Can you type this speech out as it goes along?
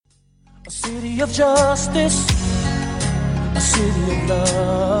A city of justice, a city of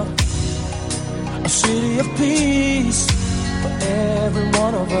love, a city of peace for every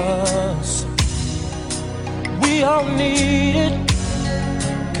one of us. We all need it,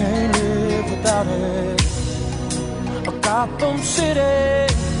 can't live without it. A Gotham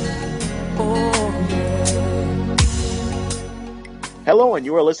City, oh yeah. Hello, and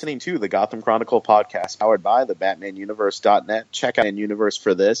you are listening to the Gotham Chronicle podcast, powered by the BatmanUniverse.net. Check out Universe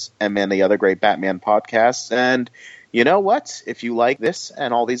for this and many other great Batman podcasts. And you know what? If you like this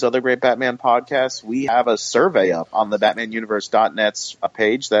and all these other great Batman podcasts, we have a survey up on the BatmanUniverse.net's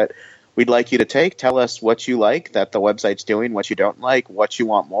page that we'd like you to take. Tell us what you like that the website's doing, what you don't like, what you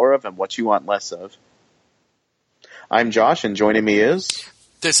want more of, and what you want less of. I'm Josh, and joining me is...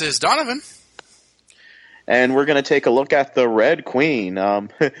 This is Donovan. And we're going to take a look at the Red Queen,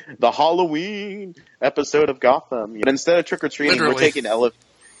 the Halloween episode of Gotham. But instead of trick-or-treating, we're taking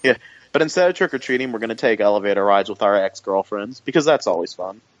But instead of trick-or-treating, we're going to take elevator rides with our ex-girlfriends, because that's always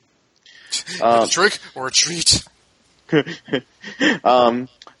fun. A trick or a treat?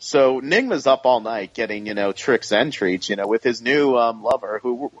 So Nigma's up all night getting, tricks and treats, with his new lover,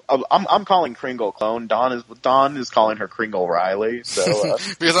 who I'm calling Kringle clone. Don is calling her Kringle Riley. So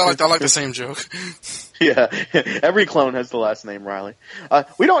because I like the same joke. Yeah, every clone has the last name Riley.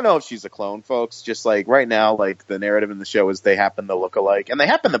 We don't know if she's a clone, folks. Just like right now, like the narrative in the show is they happen to look alike, and they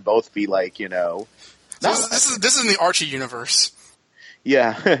happen to both be like, This is in the Archie universe.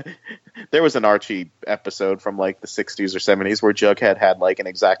 Yeah, there was an Archie episode from like the 60s or 70s where Jughead had like an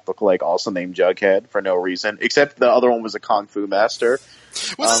exact look-alike also named Jughead for no reason, except the other one was a Kung Fu master.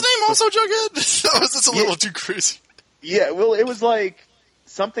 Was his name also Jughead? That was just a little too crazy. Yeah, well, it was like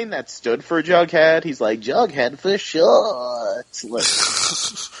something that stood for Jughead. He's like, Jughead for short.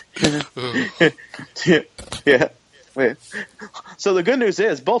 Yeah. Wait. So the good news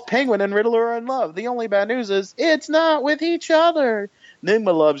is both Penguin and Riddler are in love. The only bad news is it's not with each other.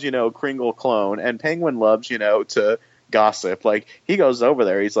 Nigma loves, Kringle clone, and Penguin loves, to gossip. Like, he goes over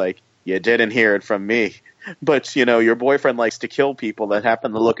there, he's like, you didn't hear it from me. But, your boyfriend likes to kill people that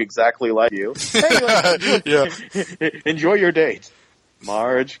happen to look exactly like you. Anyway, yeah. Enjoy your date.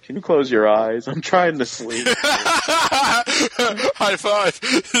 Marge, can you close your eyes? I'm trying to sleep. High five.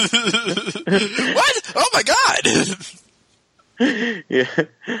 What? Oh my god! Yeah.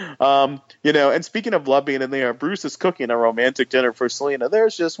 And speaking of love being in there, Bruce is cooking a romantic dinner for Selina.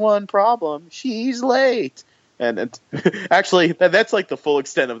 There's just one problem. She's late. And actually, that's like the full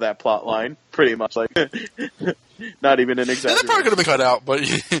extent of that plot line, pretty much. Like, not even an exaggeration. That probably could have been cut out, but...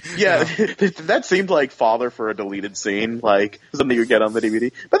 Yeah, that seemed like fodder for a deleted scene, like something you get on the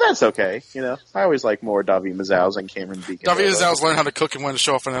DVD. But that's okay, I always like more Davi Mazouz and Cameron Deacon. Davi Mazouz learned how to cook and when to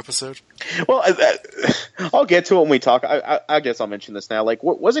show off an episode. Well, I'll get to it when we talk. I guess I'll mention this now. Like,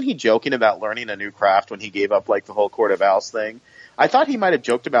 wasn't he joking about learning a new craft when he gave up, like, the whole Court of Owls thing? I thought he might have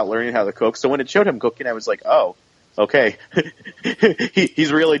joked about learning how to cook, so when it showed him cooking, I was like, oh, okay. He's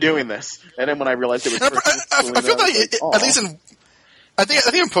really doing this. And then when I realized it was I feel like, at least I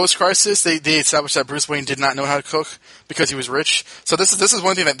think in post-crisis, they established that Bruce Wayne did not know how to cook because he was rich. So this is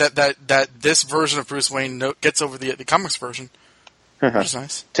one thing that this version of Bruce Wayne gets over the comics version. Which is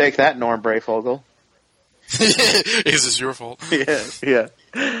nice. Take that, Norm Brayfogle. This is your fault. Yeah.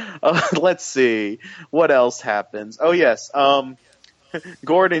 Let's see. What else happens? Oh, yes.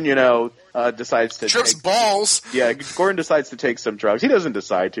 Gordon, decides to trips balls. Yeah, Gordon decides to take some drugs. He doesn't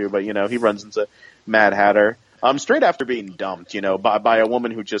decide to, but, he runs into Mad Hatter. Straight after being dumped, by a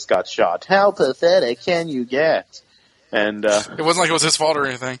woman who just got shot. How pathetic can you get? And, it wasn't like it was his fault or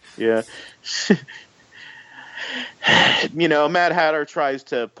anything. Yeah. Mad Hatter tries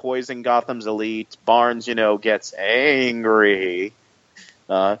to poison Gotham's elite. Barnes, gets angry.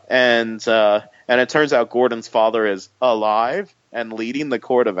 And it turns out Gordon's father is alive and leading the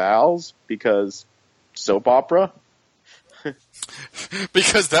Court of Owls because soap opera.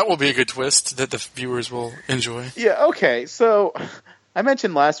 Because that will be a good twist that the viewers will enjoy. Yeah, okay. So I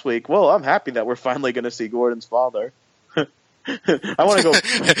mentioned last week, well, I'm happy that we're finally going to see Gordon's father. I want to go.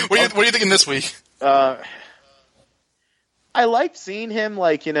 What are you thinking this week? I liked seeing him,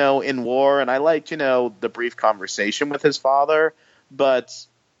 like, in war, and I liked, the brief conversation with his father, but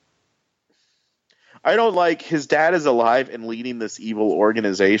I don't like his dad is alive and leading this evil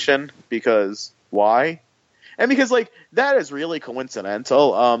organization, because why? And because, like, that is really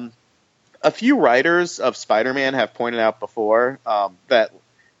coincidental. A few writers of Spider-Man have pointed out before that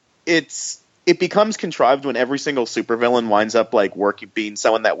it becomes contrived when every single supervillain winds up, like, being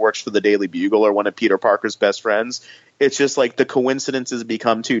someone that works for the Daily Bugle or one of Peter Parker's best friends. It's just, like, the coincidences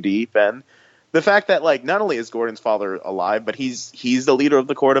become too deep, and the fact that like not only is Gordon's father alive, but he's the leader of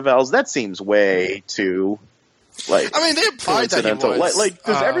the Court of Owls. That seems way too like. I mean, they implied that he was. Like,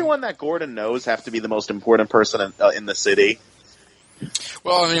 does everyone that Gordon knows have to be the most important person in the city?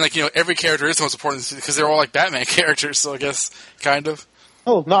 Well, I mean, like, every character is the most important because they're all like Batman characters. So I guess kind of.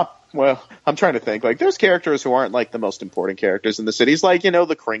 Oh, not. Well, I'm trying to think. Like, there's characters who aren't like the most important characters in the cities. Like,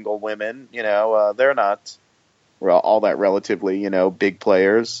 the Kringle women. They're not all that relatively, big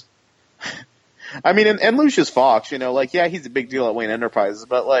players. I mean, and Lucius Fox, like, yeah, he's a big deal at Wayne Enterprises,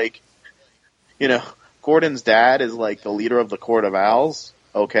 but like, Gordon's dad is like the leader of the Court of Owls.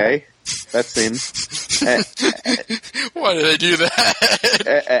 Okay, that seems. Why did they do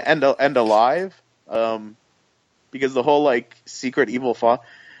that? and alive, because the whole like secret evil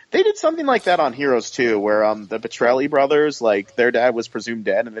they did something like that on Heroes too, where the Petrelli brothers, like their dad was presumed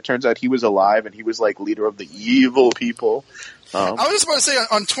dead, and it turns out he was alive, and he was like leader of the evil people. I was just about to say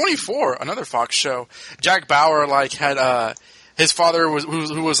on 24, another Fox show, Jack Bauer like had his father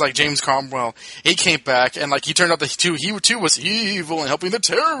who was like James Cromwell. He came back and like he turned out that he too was evil and helping the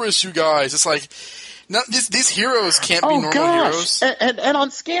terrorists. You guys, it's like these heroes can't be normal heroes. And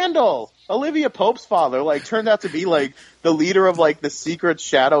on Scandal, Olivia Pope's father like turned out to be like the leader of like the secret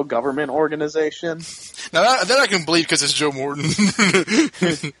shadow government organization. Now that I can believe because it's Joe Morton.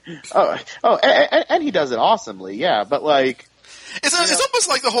 And he does it awesomely, yeah. But like. It's almost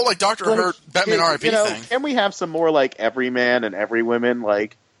like the whole like Dr. Hurt Batman R.I.P. thing. Can we have some more like everyman and every women?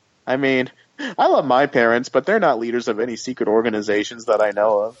 Like, I mean, I love my parents, but they're not leaders of any secret organizations that I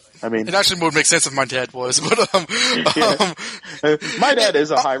know of. I mean, it actually would make sense if my dad was, but my dad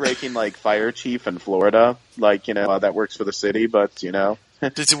is a high-ranking like fire chief in Florida, like that works for the city. But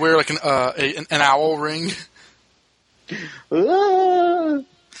does he wear like an owl ring? I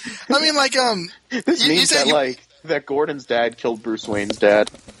mean, like this means that that Gordon's dad killed Bruce Wayne's dad.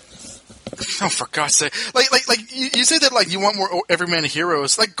 Oh, for God's sake! Like you say that like you want more everyman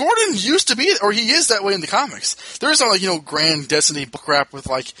heroes. Like Gordon used to be, or he is that way in the comics. There is no like grand Destiny book rap with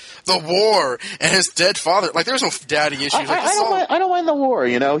like the war and his dead father. Like there's no daddy issues. I don't mind the war.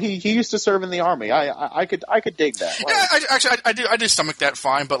 He used to serve in the army. I could dig that. Yeah, I do stomach that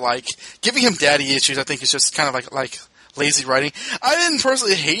fine. But like giving him daddy issues, I think is just kind of like lazy writing. I didn't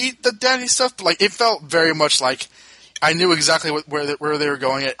personally hate the daddy stuff, but like it felt very much like I knew exactly where they were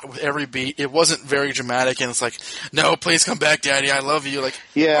going with every beat. It wasn't very dramatic, and it's like, no, please come back, Daddy, I love you. Like,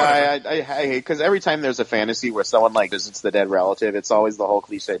 yeah, I hate because every time there's a fantasy where someone like visits the dead relative, it's always the whole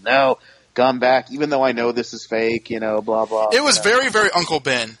cliche, no, come back, even though I know this is fake, blah blah. It was very, very Uncle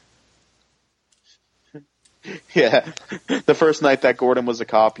Ben. Yeah, the first night that Gordon was a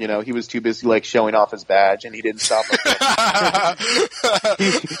cop, he was too busy like showing off his badge, and he didn't stop.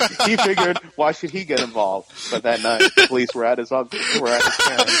 He figured, why should he get involved? But that night, the police were at his parents.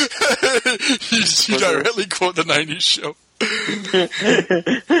 You directly quote the '90s show.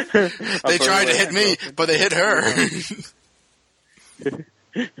 They tried to hit me, but they hit her.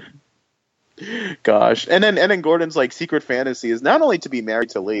 Gosh, and then Gordon's like secret fantasy is not only to be married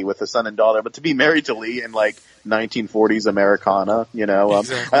to Lee with a son and daughter, but to be married to Lee in like 1940s Americana.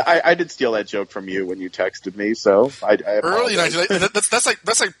 Exactly. I did steal that joke from you when you texted me, so I early 1940s.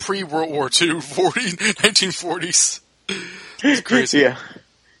 That's like pre-World War II, 1940s. It's crazy. Yeah,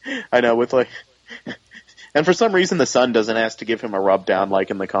 I know with like. And for some reason, the son doesn't ask to give him a rub down like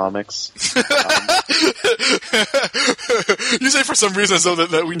in the comics. You say for some reason so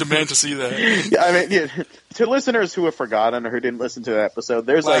that we demand to see that. Yeah, I mean, to listeners who have forgotten or who didn't listen to the episode,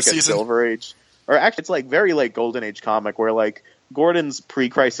 there's like a Silver Age, or actually it's like very like Golden Age comic where like Gordon's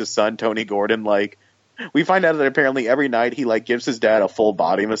pre-crisis son, Tony Gordon, like we find out that apparently every night he like gives his dad a full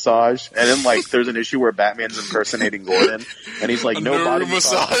body massage, and then like there's an issue where Batman's impersonating Gordon, and he's like, no body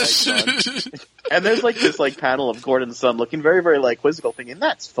massage. And there's like this like panel of Gordon's son looking very, very like quizzical, thinking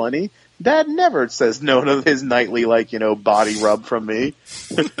that's funny. Dad never says no to his nightly like body rub from me.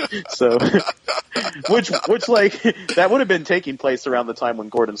 So, which like that would have been taking place around the time when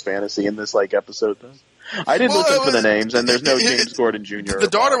Gordon's fantasy in this like episode does. I did listen for the names, and there's no James Gordon Jr. The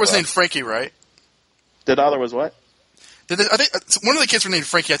daughter was named Frankie, right? The daughter was what? I think one of the kids were named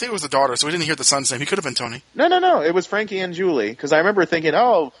Frankie. I think it was the daughter, so we didn't hear the son's name. He could have been Tony. No. It was Frankie and Julie. Because I remember thinking,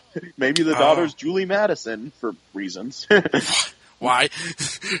 oh, maybe the daughter's Julie Madison for reasons. Why?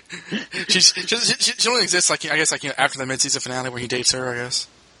 she only exists after the mid-season finale where he dates her, I guess.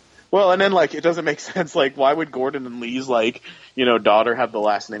 Well, and then like it doesn't make sense. Like, why would Gordon and Lee's daughter have the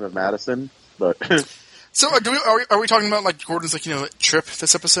last name of Madison? But. So are we talking about like Gordon's trip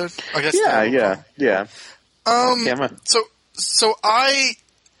this episode? I guess. Yeah. So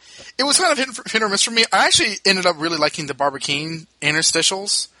it was kind of hit or miss for me. I actually ended up really liking the Barbara Keene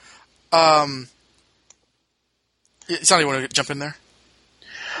interstitials. Sonny, you want to jump in there?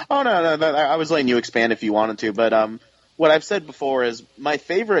 Oh, no. I was letting you expand if you wanted to. But what I've said before is my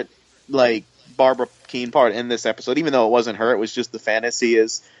favorite, like, Barbara Keene part in this episode, even though it wasn't her, it was just the fantasy,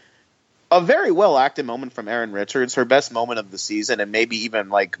 is a very well-acted moment from Erin Richards, her best moment of the season, and maybe even,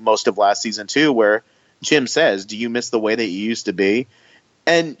 like, most of last season, too, where Jim says, "Do you miss the way that you used to be?"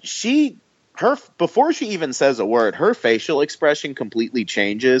 And before she even says a word, her facial expression completely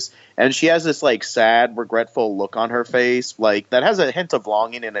changes, and she has this, like, sad, regretful look on her face, like, that has a hint of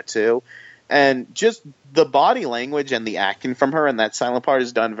longing in it, too. And just the body language and the acting from her in that silent part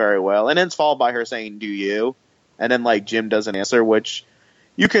is done very well. And then it's followed by her saying, "Do you?" And then, like, Jim doesn't answer, which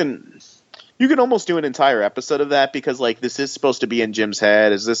you can almost do an entire episode of that, because, like, this is supposed to be in Jim's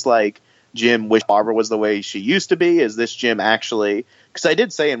head. Is this, like, Jim wished Barbara was the way she used to be? Is this Jim actually... Because I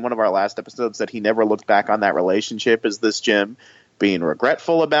did say in one of our last episodes that he never looked back on that relationship. Is this Jim being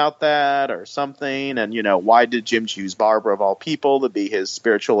regretful about that or something? And, you know, why did Jim choose Barbara of all people to be his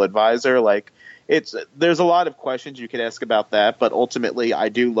spiritual advisor? Like, there's a lot of questions you could ask about that, but ultimately I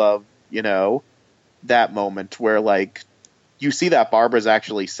do love, you know, that moment where, like, you see that Barbara's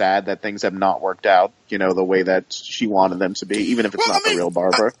actually sad that things have not worked out, you know, the way that she wanted them to be, even if it's not the real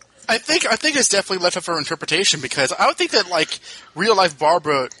Barbara. I think it's definitely left up for interpretation, because I would think that, like, real life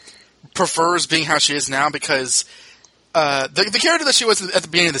Barbara prefers being how she is now, because the character that she was at the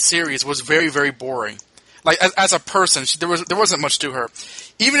beginning of the series was very, very boring. Like, as a person, there wasn't much to her.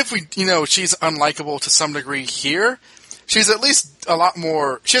 Even if she's unlikable to some degree here, she's at least she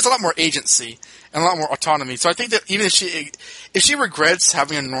has a lot more agency and a lot more autonomy. So I think that even if she regrets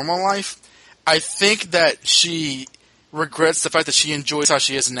having a normal life, I think that she regrets the fact that she enjoys how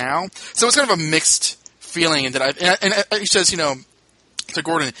she is now. So it's kind of a mixed feeling. And he says, to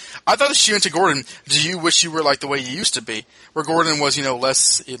Gordon, I thought that she went to Gordon, "Do you wish you were like the way you used to be?" Where Gordon was,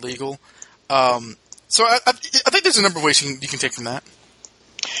 less illegal. So I think there's a number of ways you can take from that.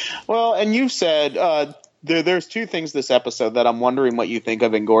 Well, and you've said there's two things this episode that I'm wondering what you think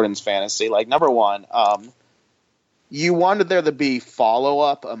of in Gordon's fantasy. Like, number one, you wanted there to be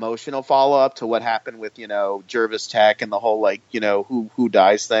emotional follow-up to what happened with, Jervis Tech and the whole, like, who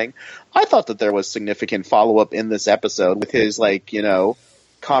dies thing. I thought that there was significant follow-up in this episode with his, like,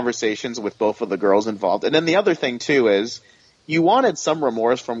 conversations with both of the girls involved. And then the other thing, too, is you wanted some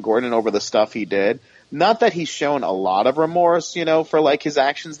remorse from Gordon over the stuff he did. Not that he's shown a lot of remorse, for, like, his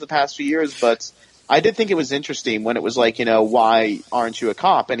actions the past few years, but I did think it was interesting when it was like, why aren't you a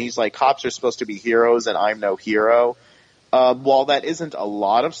cop? And he's like, cops are supposed to be heroes and I'm no hero. While that isn't a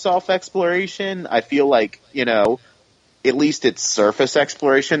lot of self-exploration, I feel like, at least it's surface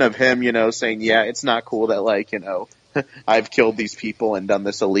exploration of him, saying, yeah, it's not cool that, like, I've killed these people and done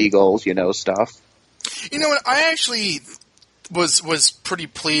this illegal, stuff. You know what? I actually was pretty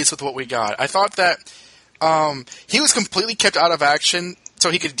pleased with what we got. I thought that he was completely kept out of action so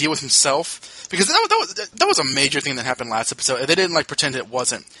he could deal with himself, because that was a major thing that happened last episode. They didn't, like, pretend it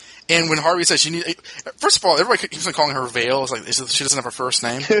wasn't. And when Harvey says first of all, everybody keeps on calling her Vale. It's like she doesn't have her first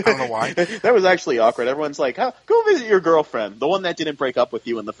name. I don't know why. That was actually awkward. Everyone's like, "Oh, go visit your girlfriend, the one that didn't break up with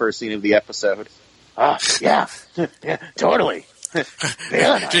you in the first scene of the episode." Yeah, totally.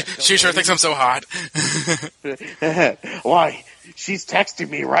 She sure thinks I'm so hot. Why? She's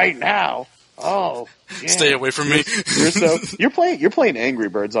texting me right now. Oh, yeah. Stay away from me. You're playing Angry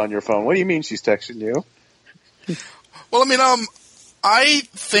Birds on your phone. What do you mean she's texting you? Well, I mean, I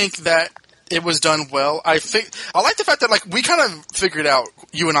think that it was done well. I like the fact that, like, we kind of figured out,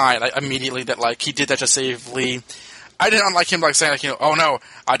 you and I, like, immediately that, like, he did that to save Lee. I didn't like him, like, saying, like, oh no,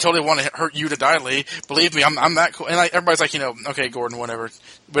 I totally want to hurt you to die, Lee. Believe me, I'm that cool. And, like, everybody's like, okay, Gordon, whatever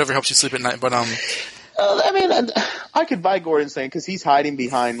helps you sleep at night. But I mean, I could buy Gordon saying, because he's hiding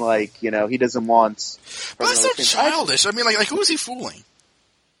behind, like, he doesn't want. But that's so childish. I mean, like, who is he fooling?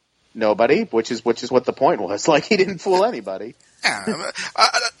 Nobody, which is what the point was. Like, he didn't fool anybody. Yeah,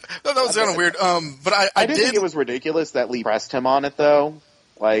 that was kind of weird. But I did think it was ridiculous that Lee pressed him on it, though.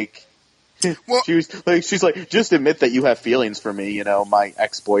 Like, well, she's like, just admit that you have feelings for me, my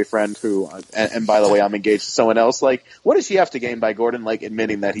ex-boyfriend who, and by the way, I'm engaged to someone else. Like, what does she have to gain by Gordon, like,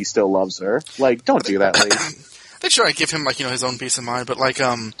 admitting that he still loves her? Like, don't do that, Lee. They try to give him, like, his own peace of mind, but, like,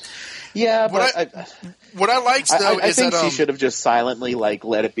 yeah, but what I liked, though, I is think that she should have just silently, like,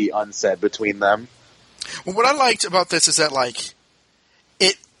 let it be unsaid between them. Well, what I liked about this is that, like,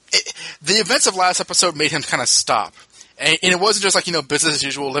 the events of last episode made him kind of stop. And it wasn't just like, business as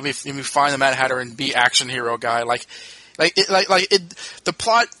usual, let me find the Mad Hatter and be action hero guy. The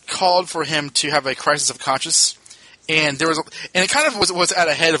plot called for him to have a crisis of conscience, and it kind of was at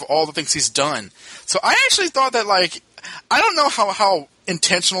a head of all the things he's done. So I actually thought that, like, I don't know how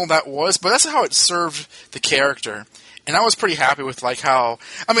intentional that was, but that's how it served the character. And I was pretty happy with like how.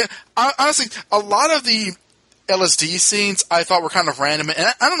 I mean, honestly, a lot of the LSD scenes I thought were kind of random, and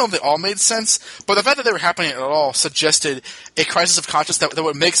I don't know if they all made sense, but the fact that they were happening at all suggested a crisis of conscience that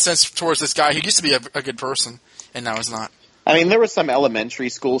would make sense towards this guy who used to be a good person, and now is not. I mean, there was some elementary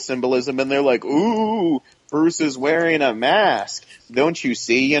school symbolism in there, like, ooh, Bruce is wearing a mask. Don't you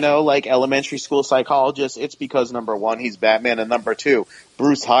see, like elementary school psychologists, it's because, number one, he's Batman, and number two,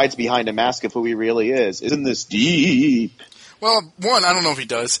 Bruce hides behind a mask of who he really is. Isn't this deep? Well, one, I don't know if he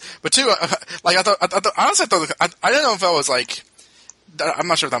does, but two, like I didn't know if I was like, I'm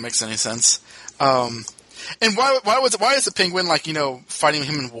not sure if that makes any sense. And why is the Penguin like fighting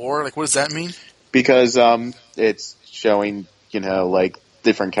him in war? Like, what does that mean? Because it's showing like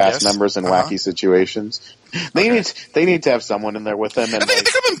different cast members in wacky situations. They need to have someone in there with them. And I think it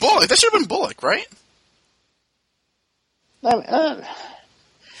could have been Bullock. That should have been Bullock, right?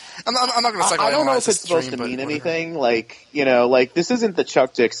 I'm not going to I don't know if it's supposed to mean anything. Like, like this isn't the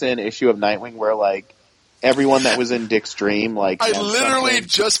Chuck Dixon issue of Nightwing where like everyone that was in Dick's dream, like I literally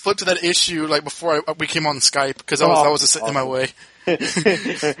just flipped to that issue like before we came on Skype because that was just in my way.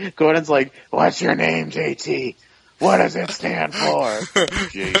 Gordon's like, "What's your name, JT? What does it stand for?"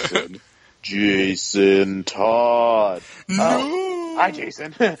 Jason Todd. No. Hi,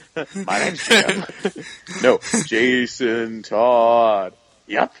 Jason. My name's Jim. No, Jason Todd.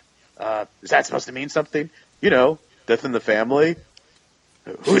 Yep. Is that supposed to mean something? Death in the family.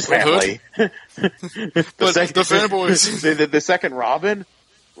 Whose family? The fanboys. The second Robin?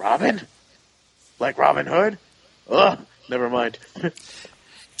 Robin? Like Robin Hood? Ugh, never mind.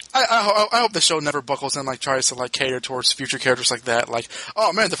 I hope the show never buckles in, like tries to like cater towards future characters like that. Like,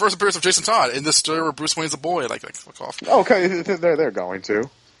 oh man, the first appearance of Jason Todd in this story where Bruce Wayne's a boy. Like fuck off. Okay, they're going to.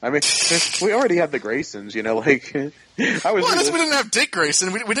 I mean, we already had the Graysons, like. Well, that's we didn't have Dick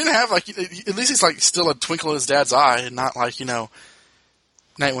Grayson. We didn't have like at least he's like still a twinkle in his dad's eye, and not like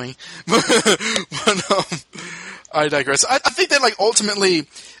Nightwing. But I digress. I think that like ultimately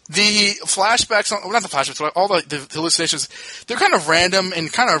the flashbacks, not the flashbacks, but all the hallucinations, they're kind of random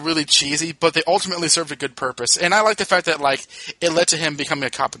and kind of really cheesy, but they ultimately served a good purpose. And I like the fact that like it led to him becoming a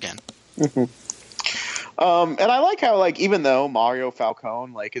cop again. Mm-hmm. And I like how like even though Mario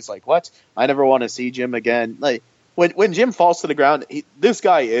Falcone like is like, what? I never want to see Jim again. Like when Jim falls to the ground, this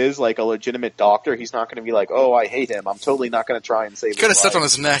guy is like a legitimate doctor. He's not going to be like, oh, I hate him. I'm totally not going to try and save him. He could have stepped on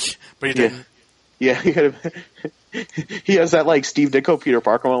his neck, but he didn't. Yeah, he could have. He has that like Steve Ditko, Peter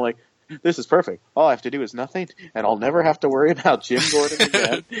Parker one, like, this is perfect. All I have to do is nothing, and I'll never have to worry about Jim Gordon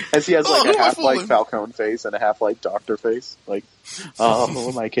again. As he has like a half like Falcone face and a half like Doctor face. Like, who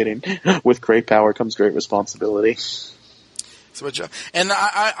am I kidding? With great power comes great responsibility. So and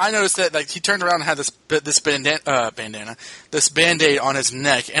I noticed that like he turned around and had this bandana, this Band-Aid on his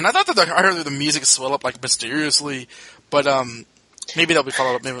neck, and I thought that I heard the music swell up like mysteriously, but maybe that'll be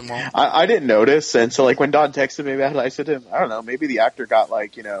followed up, maybe it won't. I didn't notice, and so like when Don texted me about it, I said to him, I don't know, maybe the actor got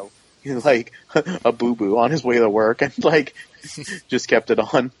like like a boo-boo on his way to work and like just kept it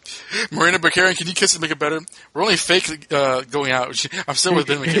on. Marina Bacarian, can you kiss it, make it better? We're only fake going out. I'm still with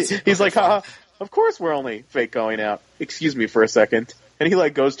Ben. He's like, haha, of course we're only fake going out. Excuse me for a second. And he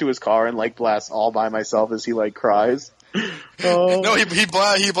like goes to his car and like blasts All By Myself as he like cries. No, he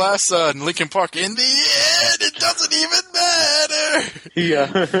blasts Linkin Park. In the end, it doesn't even matter.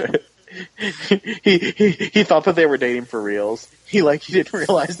 He thought that they were dating for reals. He didn't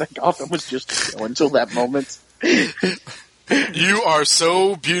realize that Gotham was just a show until that moment. You are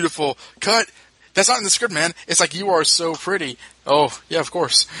so beautiful. Cut. That's not in the script, man. It's like, you are so pretty. Oh, yeah, of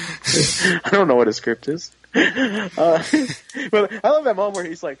course. I don't know what a script is. But I love that moment where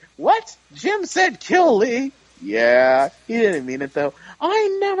he's like, what? Jim said kill Lee. Yeah, he didn't mean it, though.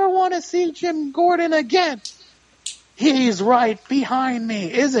 I never want to see Jim Gordon again. He's right behind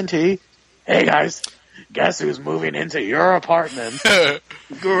me, isn't he? Hey, guys, guess who's moving into your apartment?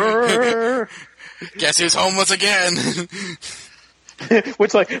 Grrr. Guess who's homeless again?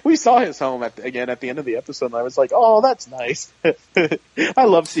 Which, like, we saw his home again at the end of the episode, and I was like, oh, that's nice. I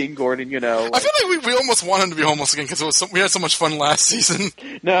love seeing Gordon, Like, I feel like we almost want him to be homeless again, because we had so much fun last season.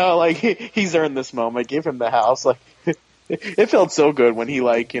 No, like, he's earned this moment. Give him the house. Like, it felt so good when he,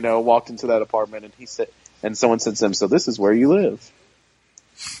 like, walked into that apartment, and he said, and someone said to him, so this is where you live.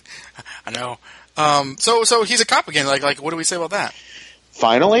 I know. So he's a cop again. Like, what do we say about that?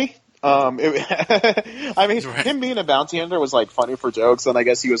 Finally? I mean, right. Him being a bounty hunter was, like, funny for jokes, and I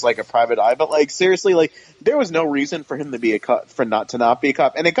guess he was, like, a private eye, but, like, seriously, like, there was no reason for him to be a cop, to not be a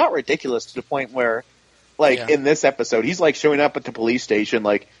cop, and it got ridiculous to the point where, like, in this episode, he's, like, showing up at the police station,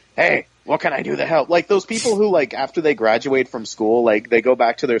 like, hey, what can I do to help? Like those people who like after they graduate from school, like they go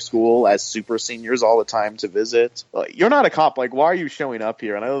back to their school as super seniors all the time to visit. Like, you're not a cop. Like, why are you showing up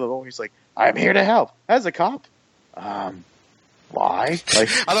here? And I don't know. He's like, I'm here to help. As a cop, why? Like,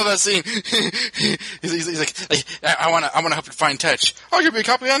 I love that scene. he's like, I want to help you find Tetch. Oh, you'll be a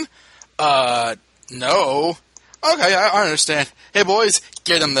cop again? No. Okay, I understand. Hey, boys,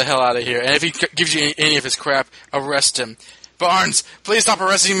 get him the hell out of here. And if he gives you any of his crap, arrest him. Barnes, please stop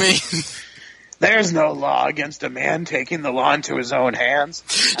arresting me. There's no law against a man taking the law into his own hands.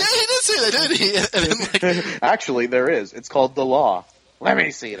 Yeah, he did say that, didn't he? And then, like, actually, there is. It's called the law. Let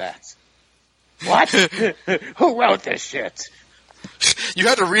me see that. What? Who wrote this shit? You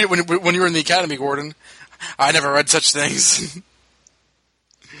had to read it when you were in the academy, Gordon. I never read such things.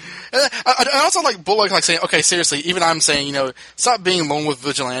 I also like Bullock like saying, okay, seriously, even I'm saying, you know, stop being lone with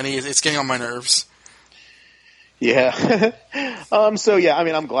vigilante. It's getting on my nerves. Yeah. So yeah, I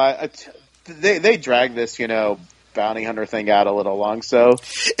mean, I'm glad they dragged this, you know, bounty hunter thing out a little long. So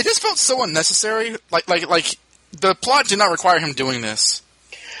it just felt so unnecessary. Like the plot did not require him doing this.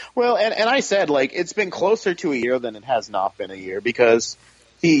 Well, and I said, like, it's been closer to a year than it has not been a year because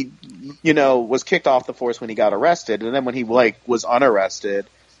he, you know, was kicked off the force when he got arrested, and then when he like was unarrested.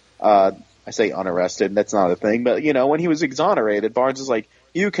 I say unarrested, that's not a thing, but, you know, when he was exonerated, Barnes is like,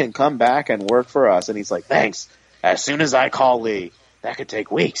 you can come back and work for us. And he's like, thanks. As soon as I call Lee, that could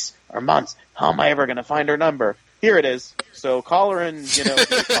take weeks or months. How am I ever going to find her number? Here it is. So call her and, you know,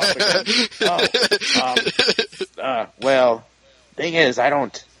 well, thing is, I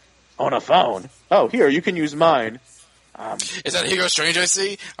don't own a phone. Oh, here, you can use mine. Is that Hugo Strange I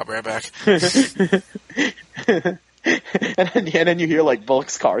see? I'll be right back. And then you hear, like,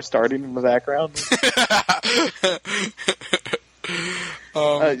 Bullock's car starting in the background.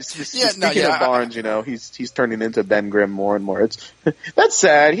 Speaking of Barnes, you know, he's turning into Ben Grimm more and more. That's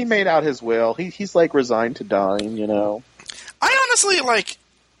sad. He made out his will. He's like resigned to dying, you know. I honestly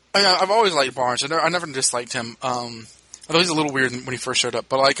I've always liked Barnes. I never disliked him. Although he's a little weird when he first showed up,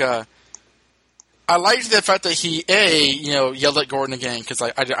 but I liked the fact that he yelled at Gordon again because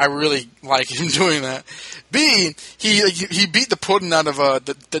I really like him doing that. B, he beat the pudding out of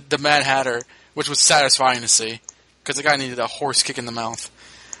the Mad Hatter, which was satisfying to see because the guy needed a horse kick in the mouth.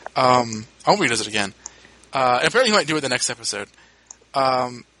 I hope he does it again. And apparently he might do it the next episode.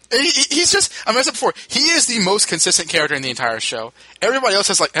 He's just, I said before, he is the most consistent character in the entire show. Everybody else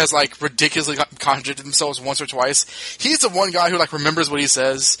has ridiculously contradicted themselves once or twice. He's the one guy who remembers what he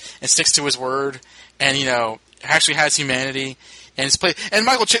says and sticks to his word, and actually has humanity. And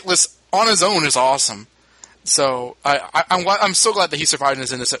Michael Chiklis on his own is awesome. So I'm so glad that he survived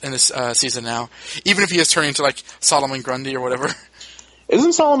in this season now, even if he is turning into Solomon Grundy or whatever.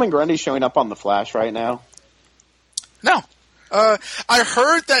 Isn't Solomon Grundy showing up on The Flash right now? No. I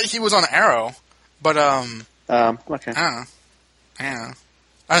heard that he was on Arrow, but okay. I don't know.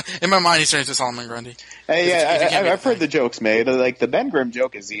 In my mind, he's turning into Solomon Grundy. Hey, I've heard the jokes made. The Ben Grimm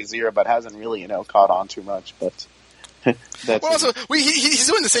joke is easier, but hasn't really caught on too much. But that's also he's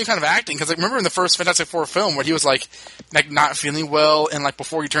doing the same kind of acting because remember in the first Fantastic Four film where he was not feeling well and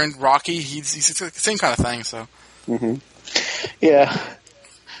before he turned Rocky, he's the same kind of thing. So, yeah.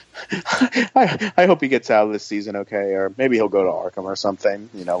 I hope he gets out of this season okay, or maybe he'll go to Arkham or something,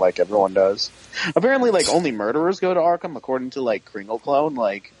 like everyone does. Apparently, only murderers go to Arkham, according to, Kringle Clone.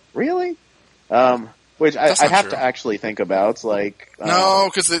 Really? Which I'd have to actually think about. No,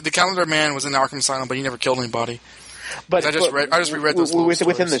 because the Calendar Man was in Arkham Asylum, but he never killed anybody. But I just reread those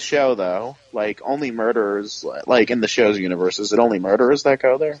within the show, though, only murderers, in the show's universe, is it only murderers that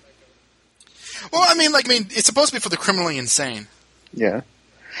go there? Well, it's supposed to be for the criminally insane. Yeah.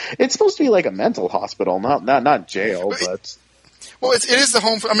 It's supposed to be a mental hospital, not jail, but... Well, it is the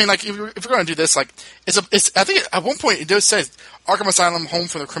home for... if you're going to do this, it's I think at one point it does say Arkham Asylum, home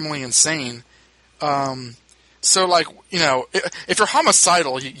for the criminally insane. So, if you're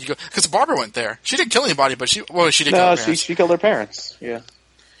homicidal, you go... Because Barbara went there. She didn't kill anybody, but she did kill her parents. She killed her parents, yeah.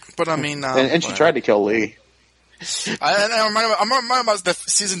 But, and she tried to kill Lee. I'm reminded about the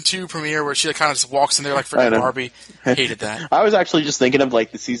season 2 premiere where she kind of just walks in there like freaking Barbie. Hated that. I was actually just thinking of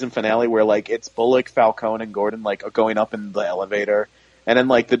the season finale where it's Bullock, Falcone, and Gordon going up in the elevator, and then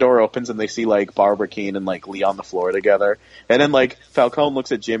the door opens and they see Barbara Keene and Lee on the floor together, and then Falcone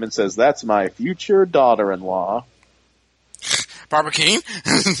looks at Jim and says, "That's my future daughter-in-law." Barbara Keene?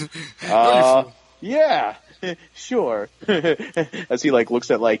 Yeah. Sure. As he looks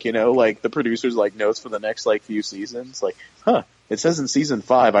at the producers notes for the next few seasons, it says in season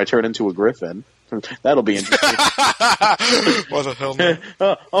 5 I turn into a griffin. That'll be interesting. What the hell, man?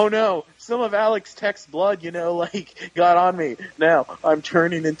 Oh no, some of Alex Tech's blood, got on me. Now I'm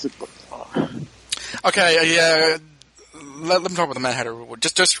turning into. Okay, yeah. Let me talk about the Mad Hatter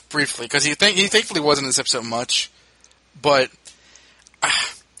just briefly, because he thankfully wasn't in this episode much, but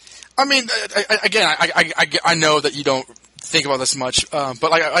I mean, I know that you don't think about this much, but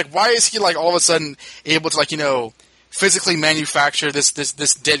like, why is he all of a sudden able to physically manufacture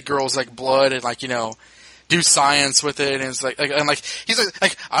this dead girl's blood and do science with it, and it's he's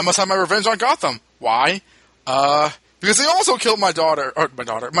like I must have my revenge on Gotham. Why? Because they also killed my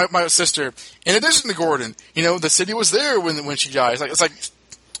sister. In addition to Gordon, the city was there when she died. It's like,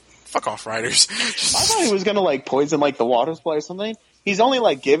 fuck off, writers. I thought he was gonna poison the water supply or something. He's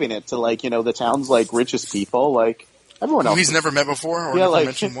only giving it to the town's richest people. Everyone else. Who he's never met before or never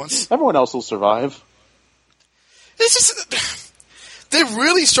mentioned once. Everyone else will survive. It's just they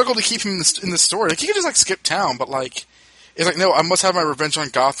really struggle to keep him in the story. He could just skip town, but it's no. I must have my revenge on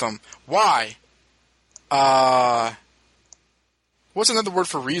Gotham. Why? What's another word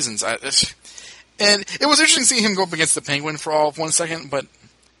for reasons? And it was interesting seeing him go up against the Penguin for all of 1 second, but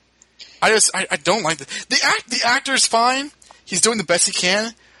I don't like the actor's fine. He's doing the best he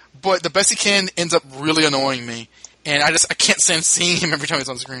can, but the best he can ends up really annoying me. And I can't stand seeing him every time he's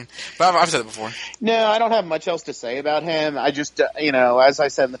on screen. But I've said it before. No, I don't have much else to say about him. I just, as I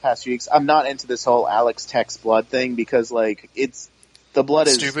said in the past few weeks, I'm not into this whole Alex Tech's blood thing because, the blood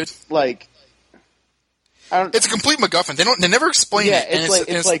is stupid. It's a complete MacGuffin. They never explain it. Yeah,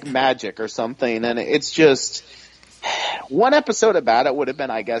 it's like magic or something, and it's just one episode about it would have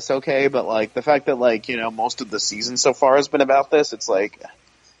been, I guess, okay, but the fact that most of the season so far has been about this, it's I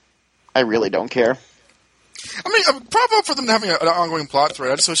really don't care. I mean, bravo for them having an ongoing plot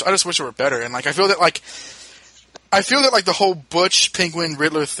thread. I just wish it were better, and I feel that the whole Butch Penguin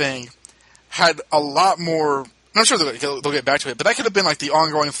Riddler thing had a lot more. I'm sure they'll get back to it, but that could have been the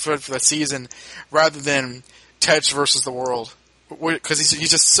ongoing thread for the season rather than Tedge versus the world, because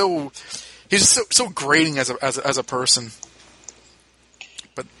he's just so grating as a person.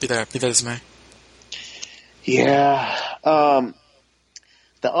 But be that as may. Yeah.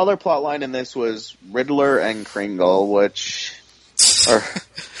 The other plot line in this was Riddler and Kringle, which are...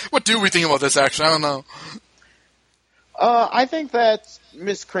 What do we think about this, actually? I don't know. I think that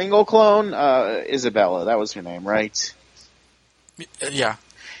Miss Kringle clone, Isabella, that was her name, right? Yeah.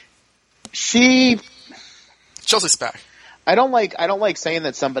 Chelsea's back. I don't like saying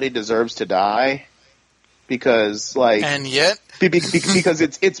that somebody deserves to die because and yet because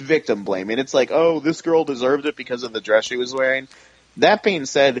it's victim blaming. It's oh, this girl deserved it because of the dress she was wearing. That being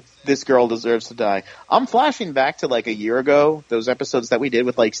said, this girl deserves to die. I'm flashing back to a year ago, those episodes that we did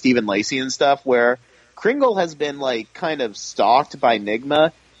with Stephen Lacey and stuff, where Kringle has been kind of stalked by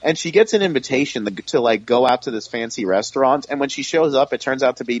Nigma, and she gets an invitation to go out to this fancy restaurant, and when she shows up, it turns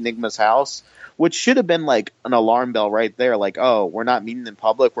out to be Nigma's house, which should have been an alarm bell right there, oh, we're not meeting in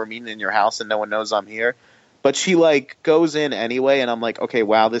public, we're meeting in your house, and no one knows I'm here. But she goes in anyway, and I'm okay,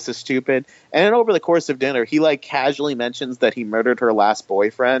 wow, this is stupid. And then over the course of dinner, he casually mentions that he murdered her last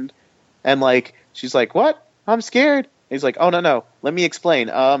boyfriend, and she's what? I'm scared. And he's oh no, let me explain.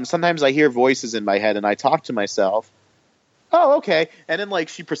 Sometimes I hear voices in my head, and I talk to myself. Oh, okay. And then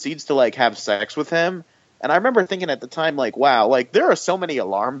she proceeds to have sex with him. And I remember thinking at the time, wow, there are so many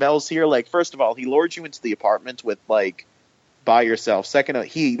alarm bells here. First of all, he lured you into the apartment with by yourself. Second,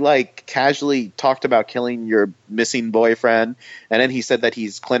 he casually talked about killing your missing boyfriend, and then he said that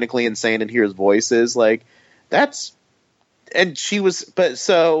he's clinically insane and hears voices. That's, and she was, but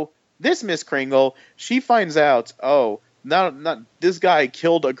so this Miss Kringle, she finds out, oh, not this guy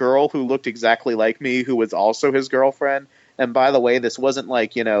killed a girl who looked exactly like me, who was also his girlfriend. And by the way, this wasn't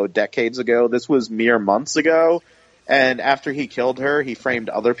decades ago. This was mere months ago. And after he killed her, he framed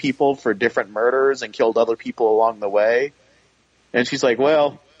other people for different murders and killed other people along the way. And she's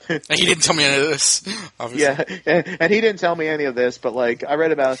well... And he didn't tell me any of this, obviously. Yeah, and he didn't tell me any of this, but, I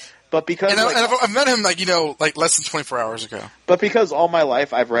read about... But because... And I've met him, less than 24 hours ago. But because all my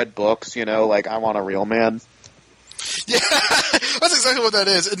life I've read books, I Want a Real Man. Yeah, that's exactly what that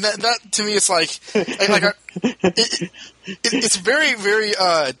is. And that to me, it's it's very, very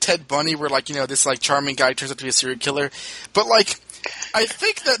Ted Bundy, where, this, charming guy turns out to be a serial killer. But, I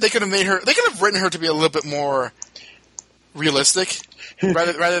think that they could have written her to be a little bit more... realistic,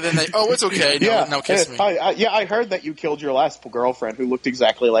 rather than it's okay, no, kiss me. I heard that you killed your last girlfriend who looked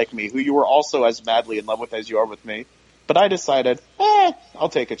exactly like me, who you were also as madly in love with as you are with me. But I decided, I'll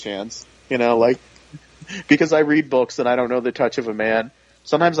take a chance, because I read books and I don't know the touch of a man.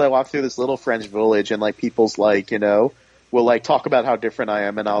 Sometimes I walk through this little French village and people's will like talk about how different I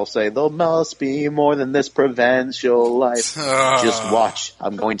am, and I'll say there must be more than this prevents your life. Just watch.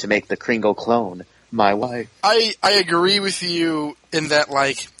 I'm going to make the Kringle clone my wife. I agree with you in that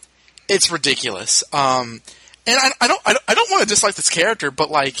like it's ridiculous. And I don't want to dislike this character,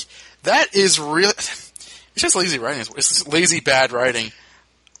 but like that is really it's just lazy writing. It's just lazy bad writing.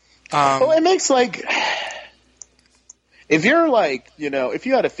 Well, it makes like if you're like, if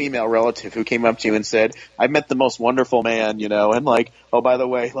you had a female relative who came up to you and said, I met the most wonderful man, and like, oh, by the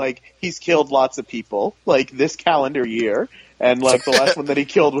way, like he's killed lots of people like this calendar year, and like the last one that he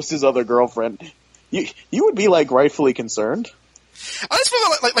killed was his other girlfriend. You would be like rightfully concerned. I just feel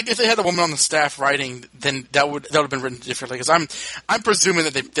like if they had a woman on the staff writing, then that would have been written differently. Because I'm presuming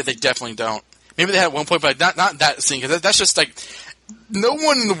that they definitely don't. Maybe they had at one point, but not that scene. Because that's just like no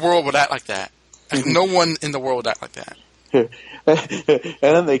one in the world would act like that. Like, no one in the world would act like that. And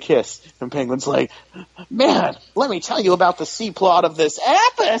then they kiss, and Penguin's like, "Man, let me tell you about the C plot of this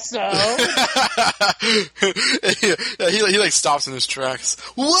episode." he like stops in his tracks.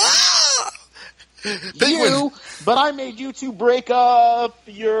 Whoa! Penguin. But I made you two break up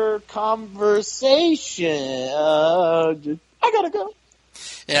your conversation. I gotta go.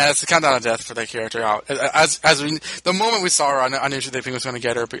 Yeah, it's the countdown of death for that character. The moment we saw her, I knew the Penguin was going to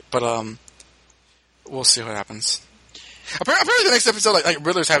get her, but we'll see what happens. Apparently, the next episode, like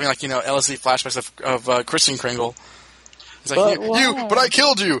Riddler's having LSD flashbacks of Kristen Kringle. He's like, but I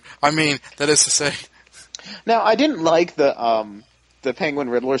killed you. I mean, that is to say. Now, I didn't like the Penguin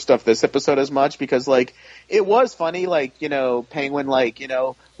Riddler stuff this episode as much because, like, it was funny, like, Penguin, like,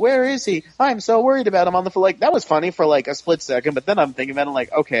 where is he? I'm so worried about him on the floor. Like, that was funny for, like, a split second, but then I'm thinking about it,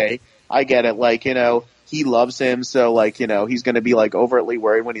 like, okay, I get it. Like, he loves him, so, like, he's going to be, like, overtly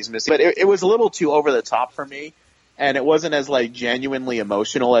worried when he's missing. But it was a little too over the top for me, and it wasn't as, like, genuinely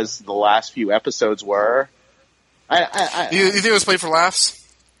emotional as the last few episodes were. You think it was played for laughs?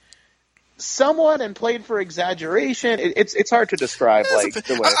 Somewhat, and played for exaggeration. It's hard to describe, like,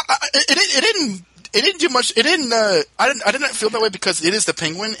 the way. It didn't do much. It didn't. I didn't feel that way because it is the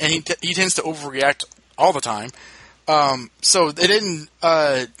Penguin, and he tends to overreact all the time. So it didn't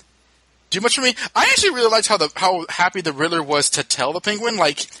do much for me. I actually really liked how happy the Riddler was to tell the Penguin.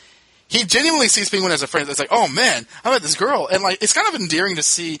 Like, he genuinely sees Penguin as a friend. It's like, oh man, I met this girl, and like it's kind of endearing to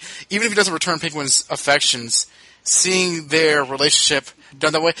see, even if he doesn't return Penguin's affections, seeing their relationship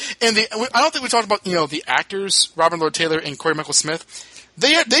done that way. And I don't think we talked about the actors, Robin Lord Taylor and Corey Michael Smith.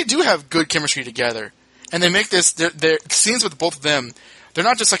 They do have good chemistry together, and they make their scenes with both of them. They're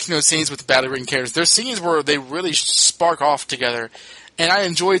not just like scenes with badly written characters. They're scenes where they really spark off together, and I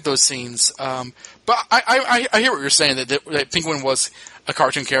enjoyed those scenes. But I hear what you're saying that Penguin was a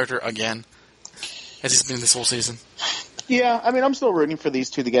cartoon character again, as he's been this whole season. Yeah, I mean, I'm still rooting for these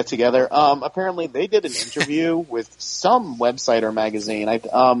two to get together. Apparently, they did an interview with some website or magazine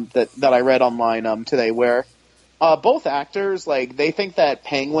that I read online today, where both actors, like, they think that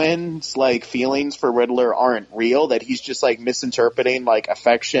Penguin's like feelings for Riddler aren't real; that he's just like misinterpreting like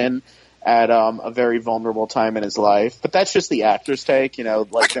affection at a very vulnerable time in his life. But that's just the actor's take, Like,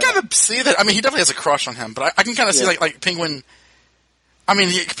 I can kind of see that. I mean, he definitely has a crush on him, but I can kind of see like Penguin. I mean,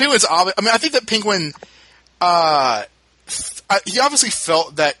 Penguin's obvious. I mean, I think that Penguin. He obviously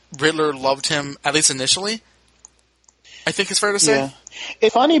felt that Riddler loved him, at least initially. I think it's fair to say. Yeah.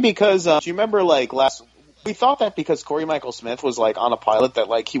 It's funny because, do you remember, like, we thought that because Corey Michael Smith was, like, on a pilot that,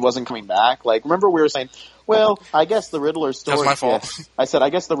 like, he wasn't coming back. Like, remember we were saying, well, I guess the Riddler story... That's my fault. Yeah, I said, I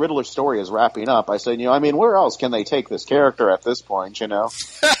guess the Riddler story is wrapping up. I said, I mean, where else can they take this character at this point, I'll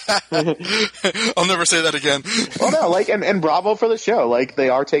never say that again. Well, no, like, and bravo for the show. Like, they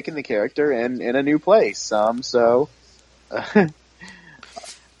are taking the character in a new place. So...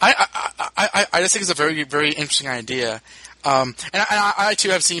 I just think it's a very, very interesting idea. And I too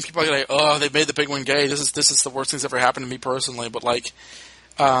have seen people like, oh, they made the Penguin gay. This is the worst thing that's ever happened to me personally. But like,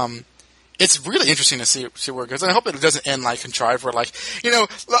 it's really interesting to see where it goes. And I hope that it doesn't end like contrived where like,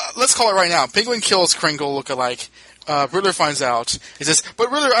 let's call it right now. Penguin kills Kringle lookalike. Riddler finds out. He says, "But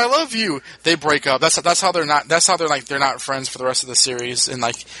Riddler, I love you." They break up. That's how they're not. That's how they're not friends for the rest of the series, and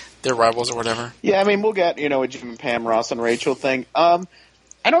like they're rivals or whatever. Yeah, I mean, we'll get a Jim and Pam, Ross and Rachel thing. I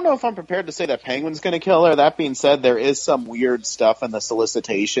don't know if I'm prepared to say that Penguin's going to kill her. That being said, there is some weird stuff in the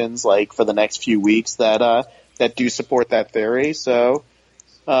solicitations, like for the next few weeks, that do support that theory. So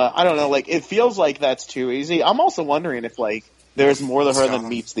I don't know. Like, it feels like that's too easy. I'm also wondering if like there's more to her than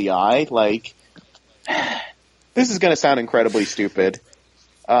meets the eye. Like. This is going to sound incredibly stupid.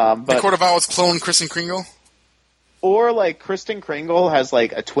 But the Court of Owls clone Kristen Kringle? Or, like, Kristen Kringle has,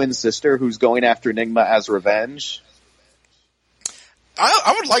 like, a twin sister who's going after Enigma as revenge.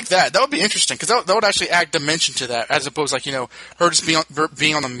 I would like that. That would be interesting because that would actually add dimension to that, as opposed to her just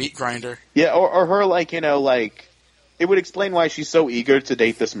being on the meat grinder. Yeah, or her it would explain why she's so eager to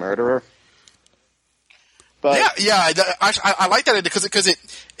date this murderer. But I like that because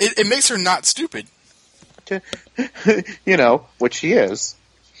it makes her not stupid. What she is.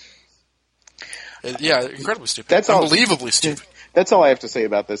 Yeah, incredibly stupid. That's unbelievably stupid. That's all I have to say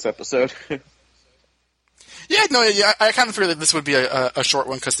about this episode. I kind of figured that this would be a short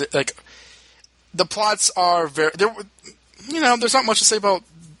one because the plots are very. There's not much to say about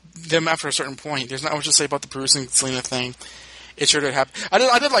them after a certain point. There's not much to say about the Bruce and Selena thing. It sure did happen.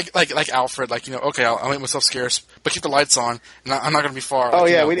 I did like Alfred. Okay, I'll make myself scarce, but keep the lights on, and I'm not going to be far.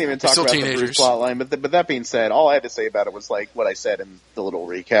 We didn't even talk about teenagers. The Bruce plotline. But that being said, all I had to say about it was what I said in the little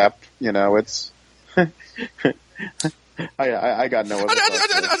recap. It's. I got no other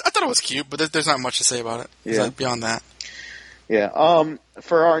I thought it was cute, but there's not much to say about it. Yeah. Beyond that. Yeah.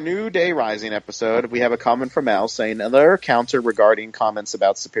 For our new Day Rising episode, we have a comment from Al saying, another counter regarding comments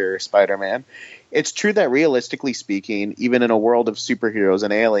about Superior Spider-Man. It's true that realistically speaking, even in a world of superheroes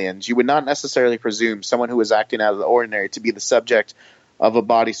and aliens, you would not necessarily presume someone who is acting out of the ordinary to be the subject of a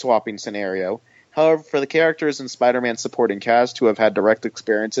body-swapping scenario. However, for the characters in Spider-Man's supporting cast who have had direct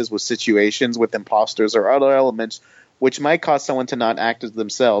experiences with situations with imposters or other elements which might cause someone to not act as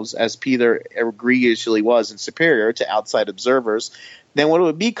themselves, as Peter egregiously was in Superior to outside observers, then what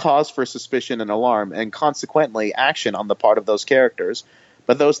would be cause for suspicion and alarm, and consequently action on the part of those characters.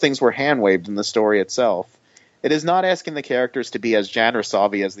 But those things were hand-waved in the story itself. It is not asking the characters to be as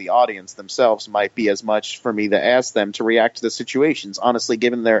genre-savvy as the audience themselves might be as much for me to ask them to react to the situations, honestly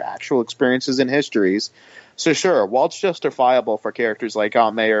given their actual experiences and histories. So sure, while it's justifiable for characters like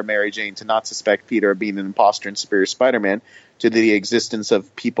Aunt May or Mary Jane to not suspect Peter of being an imposter in Superior Spider-Man due to the existence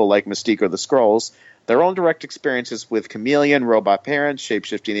of people like Mystique or the Skrulls, their own direct experiences with chameleon, robot parents,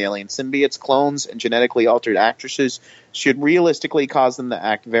 shape-shifting alien symbiotes, clones, and genetically altered actresses should realistically cause them to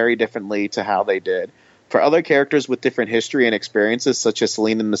act very differently to how they did. For other characters with different history and experiences, such as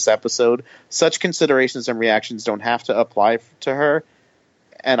Selena in this episode, such considerations and reactions don't have to apply to her.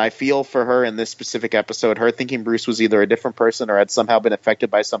 And I feel for her in this specific episode, her thinking Bruce was either a different person or had somehow been affected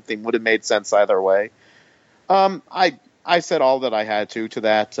by something would have made sense either way. I said all that I had to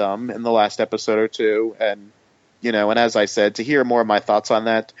that in the last episode or two. And, and as I said, to hear more of my thoughts on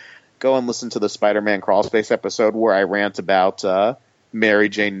that, go and listen to the Spider-Man Crawlspace episode where I rant about Mary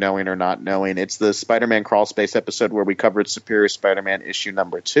Jane knowing or not knowing. It's the Spider-Man Crawlspace episode where we covered Superior Spider-Man issue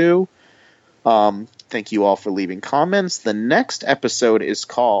number 2. Thank you all for leaving comments. The next episode is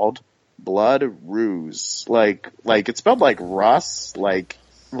called Blood Ruse. Like it's spelled like Russ, like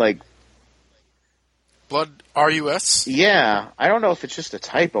Blood R-U-S? Yeah. I don't know if it's just a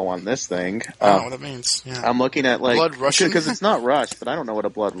typo on this thing. I don't know what that means. Yeah. I'm looking at Blood Russian? Because it's not Rush, but I don't know what a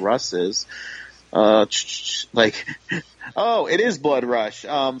Blood Russ is. It is Blood Rush.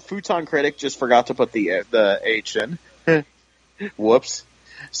 Futon Critic just forgot to put the H in. Whoops.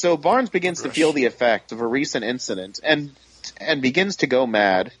 So Barnes begins to feel the effect of a recent incident and begins to go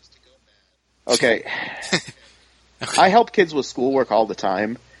mad. Okay. I help kids with schoolwork all the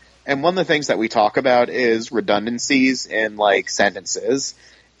time, and one of the things that we talk about is redundancies in sentences.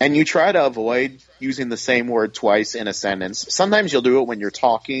 And you try to avoid using the same word twice in a sentence. Sometimes you'll do it when you're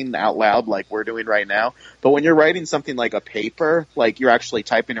talking out loud like we're doing right now. But when you're writing something like a paper, like you're actually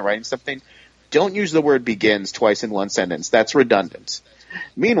typing and writing something, don't use the word begins twice in one sentence. That's redundant.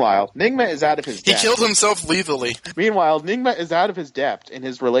 Meanwhile, Nigma is out of his depth. He killed himself lethally. Meanwhile, Nigma is out of his depth in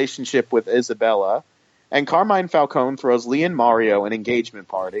his relationship with Isabella. And Carmine Falcone throws Lee and Mario an engagement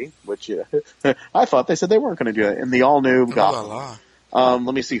party, which I thought they said they weren't going to do it in the all-new Gotham.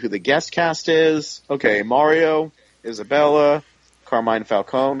 Let me see who the guest cast is. Okay, Mario, Isabella, Carmine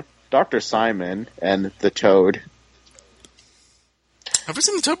Falcone, Dr. Simon, and the Toad. Have we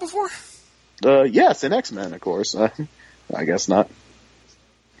seen the Toad before? Yes, in X-Men, of course. I guess not.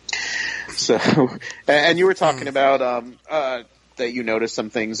 So, and you were talking about that you noticed some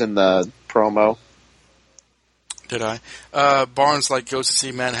things in the promo. Did I? Barnes goes to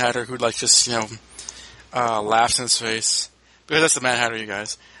see Mad Hatter, who just laughs in his face. Because that's the Mad Hatter, you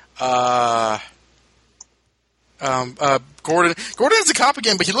guys. Gordon is a cop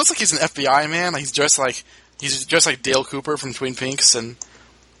again, but he looks like he's an FBI man. He's dressed like Dale Cooper from Twin Peaks, and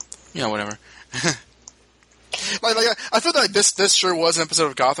whatever. I feel like this sure was an episode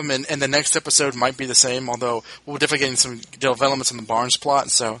of Gotham, and the next episode might be the same. Although we're definitely getting some developments in the Barnes plot.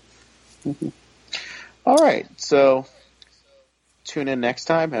 So, all right. So tune in next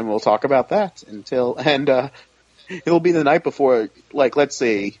time, and we'll talk about that. It'll be the night before, let's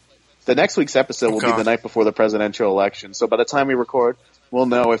see, The next week's episode will be the night before the presidential election. So by the time we record, we'll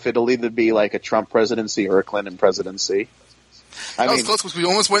know if it'll either be like a Trump presidency or a Clinton presidency. That was close because we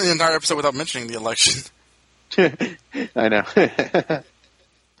almost went the entire episode without mentioning the election. I know.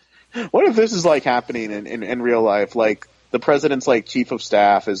 What if this is like happening in real life? Like the president's like chief of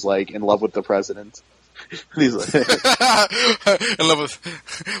staff is like in love with the president. He's like in love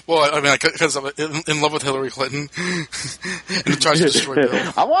with, well, I mean, because in love with Hillary Clinton, and tries to destroy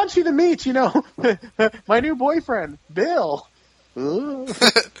Bill. I want you to meet, my new boyfriend, Bill.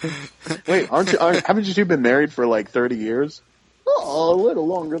 Wait, haven't you two been married for like 30 years? Oh, a little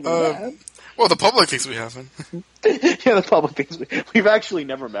longer than that. Well, the public thinks we haven't. Yeah, the public thinks we've actually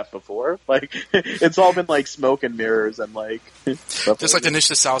never met before. Like, it's all been like smoke and mirrors and like stuff. Just like the Niche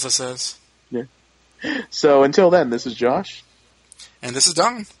de Salsa says. Yeah. So until then, this is Josh. And this is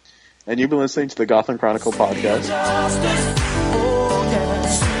Don. And you've been listening to the Gotham Chronicle podcast.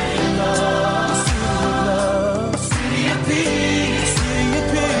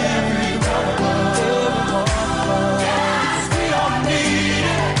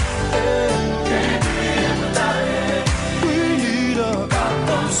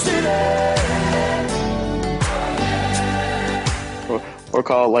 Or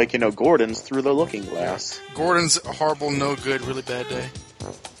call it like, Gordon's Through the Looking Glass. Gordon's horrible, no good, really bad day.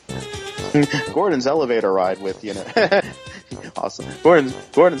 Gordon's elevator ride with, awesome.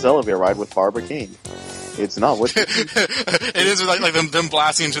 Gordon's elevator ride with Barbara Keane. It's not what it is like them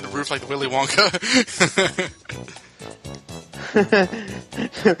blasting into the roof like Willy Wonka.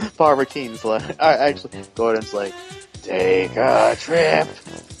 Barbara Keane's like, actually, Gordon's like, take a trip,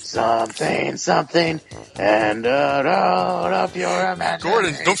 something, and load up your imagination.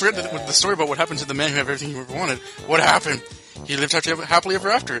 Gordon, don't forget the story about what happened to the man who had everything he ever wanted. What happened? He lived happily ever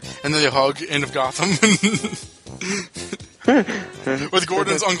after. And then they hug, end of Gotham. With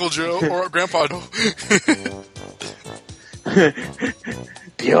Gordon's Uncle Joe or Grandpa Joe.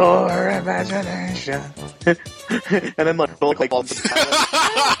 Pure imagination. And then like all the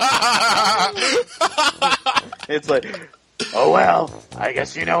it's like, oh well, I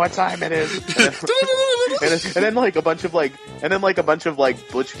guess you know what time it is. And then like a bunch of Butch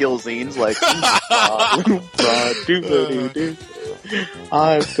Gilzeans like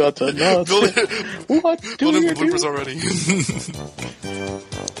I've got another. What do you do? Bloopers already.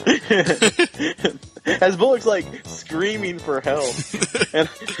 As Bullock's like screaming for help, and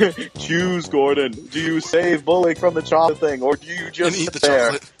choose Gordon. Do you save Bullock from the chocolate thing, or do you just eat the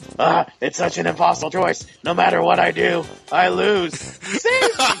there? chocolate? It's such an impossible choice. No matter what I do, I lose. Save me,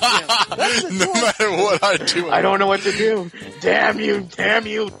 Jim. That's the No choice. matter what I do, I don't know what to do. Damn you, Mad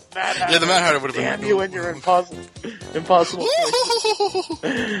Hatter. Yeah, the Mad Hatter would have been. Damn you and your impossible choices.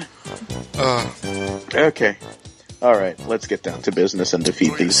 Okay. All right, let's get down to business and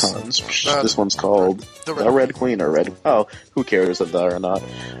defeat these Huns. This one's called the Red Queen or Red. Oh, who cares if that or not?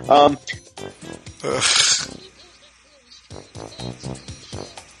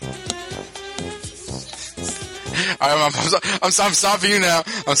 I'm stopping you now.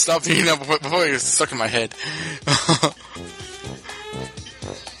 I'm stopping you now before it gets stuck in my head.